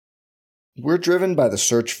We're driven by the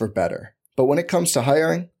search for better. But when it comes to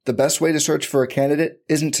hiring, the best way to search for a candidate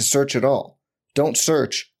isn't to search at all. Don't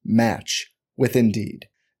search, match with Indeed.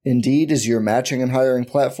 Indeed is your matching and hiring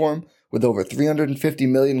platform with over 350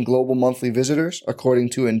 million global monthly visitors,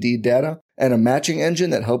 according to Indeed data, and a matching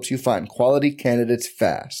engine that helps you find quality candidates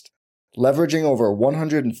fast. Leveraging over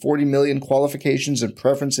 140 million qualifications and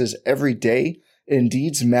preferences every day,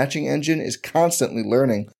 Indeed's matching engine is constantly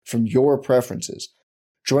learning from your preferences.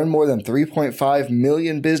 Join more than 3.5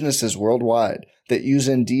 million businesses worldwide that use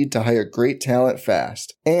Indeed to hire great talent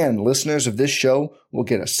fast. And listeners of this show will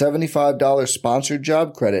get a $75 sponsored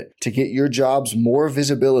job credit to get your jobs more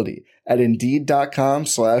visibility at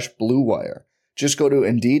Indeed.com/Blue Wire. Just go to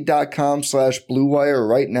Indeed.com/Blue Wire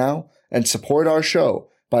right now and support our show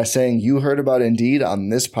by saying you heard about Indeed on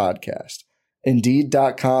this podcast.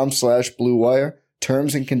 Indeed.com/Blue Wire.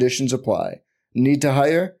 Terms and conditions apply. Need to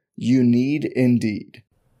hire? You need Indeed.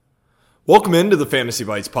 Welcome into the Fantasy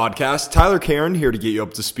Bites podcast. Tyler Karen here to get you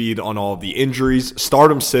up to speed on all of the injuries,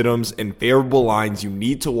 stardom situms, and favorable lines you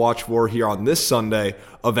need to watch for here on this Sunday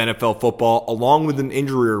of NFL football, along with an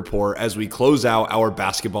injury report as we close out our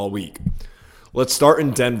basketball week. Let's start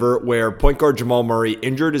in Denver, where point guard Jamal Murray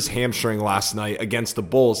injured his hamstring last night against the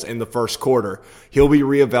Bulls in the first quarter. He'll be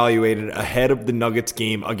reevaluated ahead of the Nuggets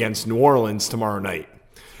game against New Orleans tomorrow night.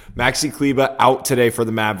 Maxi Kleber out today for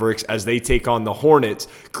the Mavericks as they take on the Hornets.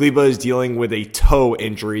 Kleber is dealing with a toe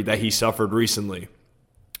injury that he suffered recently.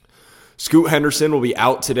 Scoot Henderson will be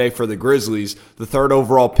out today for the Grizzlies. The third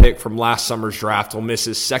overall pick from last summer's draft will miss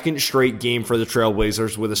his second straight game for the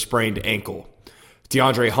Trailblazers with a sprained ankle.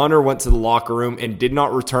 DeAndre Hunter went to the locker room and did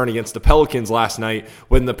not return against the Pelicans last night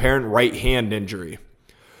with an apparent right hand injury.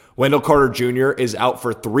 Wendell Carter Jr. is out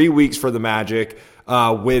for 3 weeks for the Magic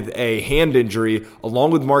with a hand injury,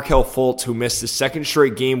 along with Markelle Fultz, who missed his second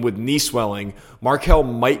straight game with knee swelling. Markelle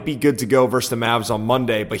might be good to go versus the Mavs on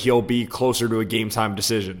Monday, but he'll be closer to a game-time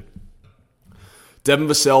decision. Devin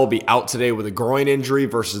Vassell will be out today with a groin injury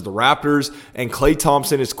versus the Raptors, and Klay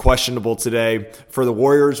Thompson is questionable today for the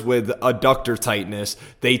Warriors with adductor tightness.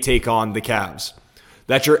 They take on the Cavs.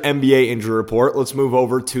 That's your NBA injury report. Let's move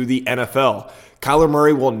over to the NFL. Kyler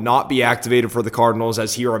Murray will not be activated for the Cardinals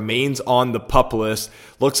as he remains on the PUP list.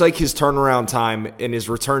 Looks like his turnaround time and his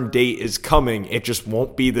return date is coming. It just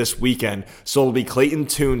won't be this weekend. So it'll be Clayton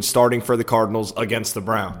Tune starting for the Cardinals against the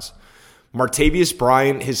Browns. Martavis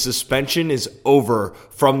Bryant, his suspension is over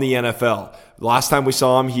from the NFL. Last time we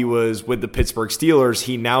saw him, he was with the Pittsburgh Steelers.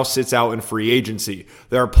 He now sits out in free agency.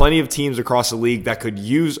 There are plenty of teams across the league that could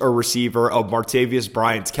use a receiver of Martavis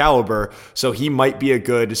Bryant's caliber, so he might be a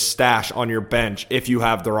good stash on your bench if you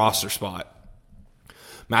have the roster spot.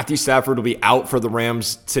 Matthew Stafford will be out for the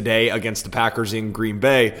Rams today against the Packers in Green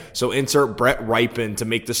Bay, so insert Brett Rypien to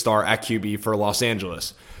make the start at QB for Los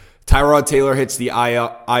Angeles. Tyrod Taylor hits the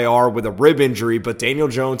IR with a rib injury, but Daniel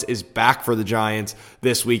Jones is back for the Giants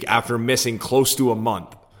this week after missing close to a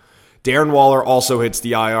month. Darren Waller also hits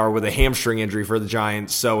the IR with a hamstring injury for the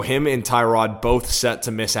Giants, so him and Tyrod both set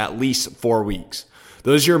to miss at least 4 weeks.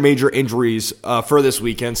 Those are your major injuries for this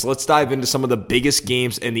weekend, so let's dive into some of the biggest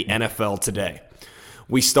games in the NFL today.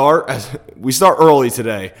 We start early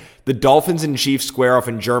today. The Dolphins and Chiefs square off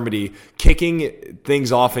in Germany, kicking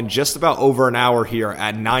things off in just about over an hour here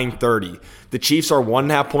at 9:30. The Chiefs are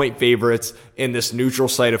 1.5 point favorites in this neutral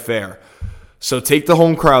site affair. So take the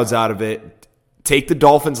home crowds out of it. Take the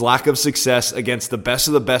Dolphins' lack of success against the best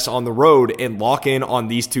of the best on the road and lock in on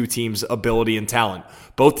these two teams' ability and talent.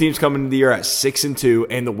 Both teams come into the year at 6-2,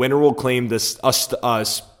 and the winner will claim this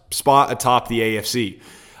spot atop the AFC.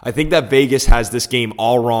 I think that Vegas has this game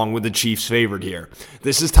all wrong with the Chiefs favored here.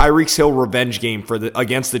 This is Tyreek's Hill revenge game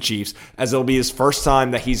against the Chiefs, as it'll be his first time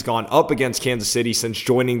that he's gone up against Kansas City since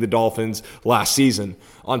joining the Dolphins last season.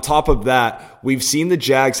 On top of that, we've seen the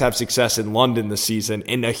Jags have success in London this season,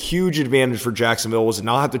 and a huge advantage for Jacksonville was to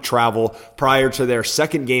not have to travel prior to their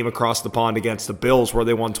second game across the pond against the Bills, where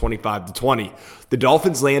they won 25-20. The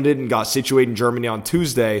Dolphins landed and got situated in Germany on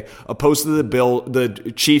Tuesday, opposed to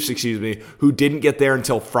the Chiefs, who didn't get there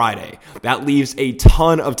until Friday. That leaves a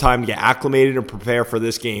ton of time to get acclimated and prepare for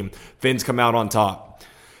this game. Fins come out on top.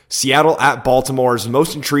 Seattle at Baltimore is the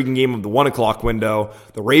most intriguing game of the 1 o'clock window.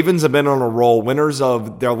 The Ravens have been on a roll, winners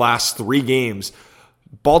of their last 3 games.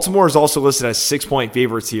 Baltimore is also listed as 6-point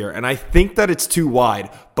favorites here, and I think that it's too wide.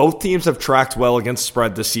 Both teams have tracked well against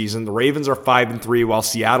spread this season. The Ravens are 5-3, while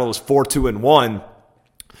Seattle is 4-2-1.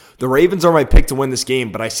 The Ravens are my pick to win this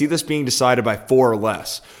game, but I see this being decided by 4 or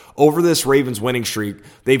less. Over this Ravens winning streak,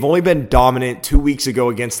 they've only been dominant 2 weeks ago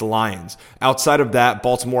against the Lions. Outside of that,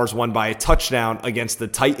 Baltimore has won by a touchdown against the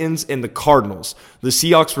Titans and the Cardinals. The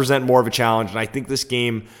Seahawks present more of a challenge, and I think this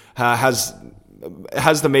game has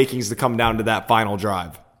the makings to come down to that final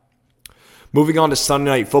drive. Moving on to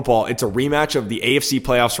Sunday Night Football, it's a rematch of the AFC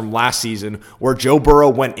playoffs from last season where Joe Burrow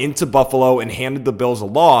went into Buffalo and handed the Bills a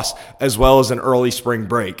loss as well as an early spring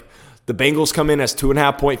break. The Bengals come in as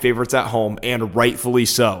 2.5-point favorites at home, and rightfully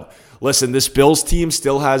so. Listen, this Bills team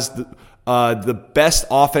still has the best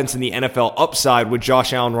offense in the NFL upside with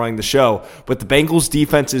Josh Allen running the show, but the Bengals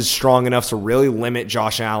defense is strong enough to really limit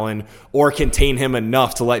Josh Allen or contain him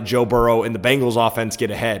enough to let Joe Burrow and the Bengals offense get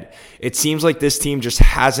ahead. It seems like this team just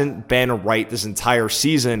hasn't been right this entire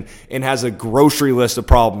season and has a grocery list of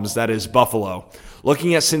problems that is Buffalo.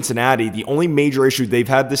 Looking at Cincinnati, the only major issue they've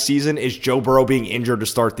had this season is Joe Burrow being injured to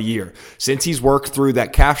start the year. Since he's worked through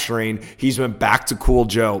that calf strain, he's been back to cool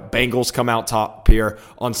Joe. Bengals come out top here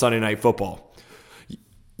on Sunday Night Football.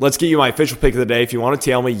 Let's get you my official pick of the day. If you want to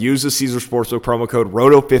tail me, use the Caesar Sportsbook promo code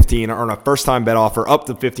ROTO15 or earn a first-time bet offer up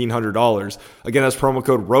to $1,500. Again, that's promo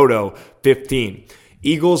code ROTO15.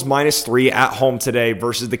 Eagles -3 at home today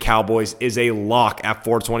versus the Cowboys is a lock at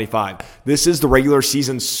 425. This is the regular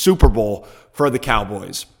season Super Bowl for the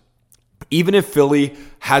Cowboys. Even if Philly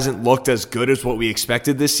hasn't looked as good as what we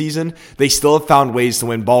expected this season, they still have found ways to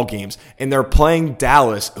win ball games. And they're playing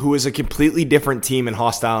Dallas, who is a completely different team in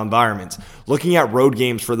hostile environments. Looking at road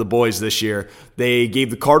games for the boys this year, they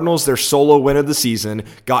gave the Cardinals their solo win of the season,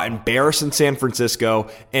 got embarrassed in San Francisco,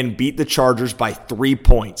 and beat the Chargers by 3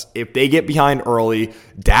 points. If they get behind early,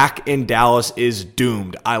 Dak in Dallas is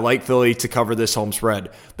doomed. I like Philly to cover this home spread.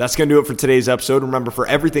 That's going to do it for today's episode. Remember, for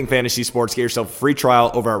everything fantasy sports, get yourself a free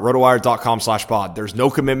trial over at rotowire.com/pod. There's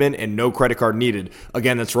no commitment and no credit card needed.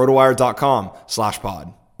 Again, that's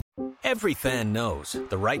rotowire.com/pod. Every fan knows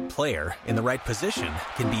the right player in the right position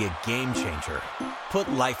can be a game changer. Put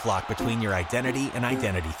LifeLock between your identity and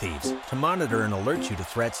identity thieves to monitor and alert you to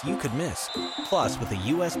threats you could miss. Plus, with a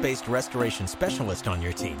U.S.-based restoration specialist on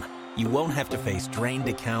your team, you won't have to face drained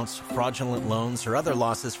accounts, fraudulent loans, or other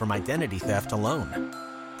losses from identity theft alone.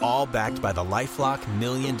 All backed by the LifeLock $1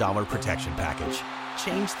 Million Protection Package.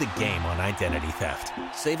 Change the game on identity theft.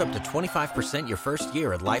 Save up to 25% your first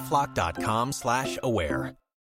year at LifeLock.com/aware.